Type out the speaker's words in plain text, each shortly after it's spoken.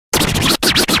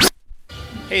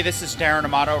Hey, this is Darren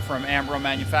Amato from Ambro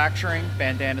Manufacturing,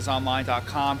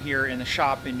 bandanasonline.com, here in the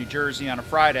shop in New Jersey on a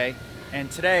Friday.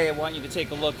 And today I want you to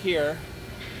take a look here.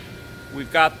 We've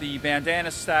got the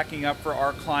bandanas stacking up for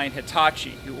our client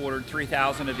Hitachi, who ordered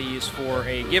 3,000 of these for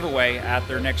a giveaway at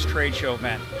their next trade show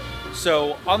event.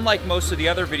 So unlike most of the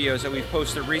other videos that we've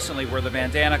posted recently where the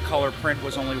bandana color print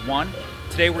was only one,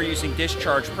 today we're using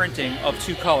discharge printing of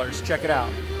two colors. Check it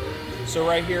out. So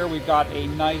right here we've got a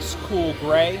nice cool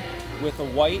gray with a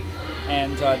white,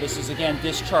 and this is again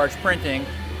discharge printing.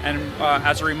 And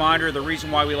as a reminder, the reason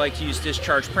why we like to use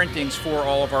discharge printings for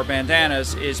all of our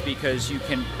bandanas is because you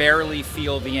can barely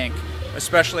feel the ink,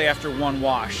 especially after one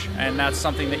wash, and that's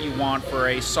something that you want for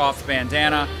a soft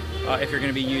bandana if you're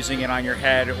going to be using it on your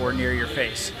head or near your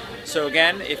face. So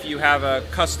again, if you have a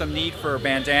custom need for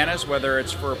bandanas, whether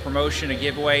it's for a promotion, a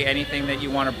giveaway, anything that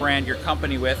you want to brand your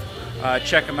company with,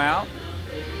 check them out.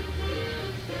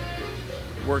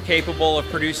 We're capable of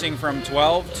producing from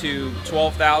 12 to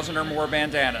 12,000 or more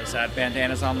bandanas at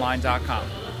bandanasonline.com.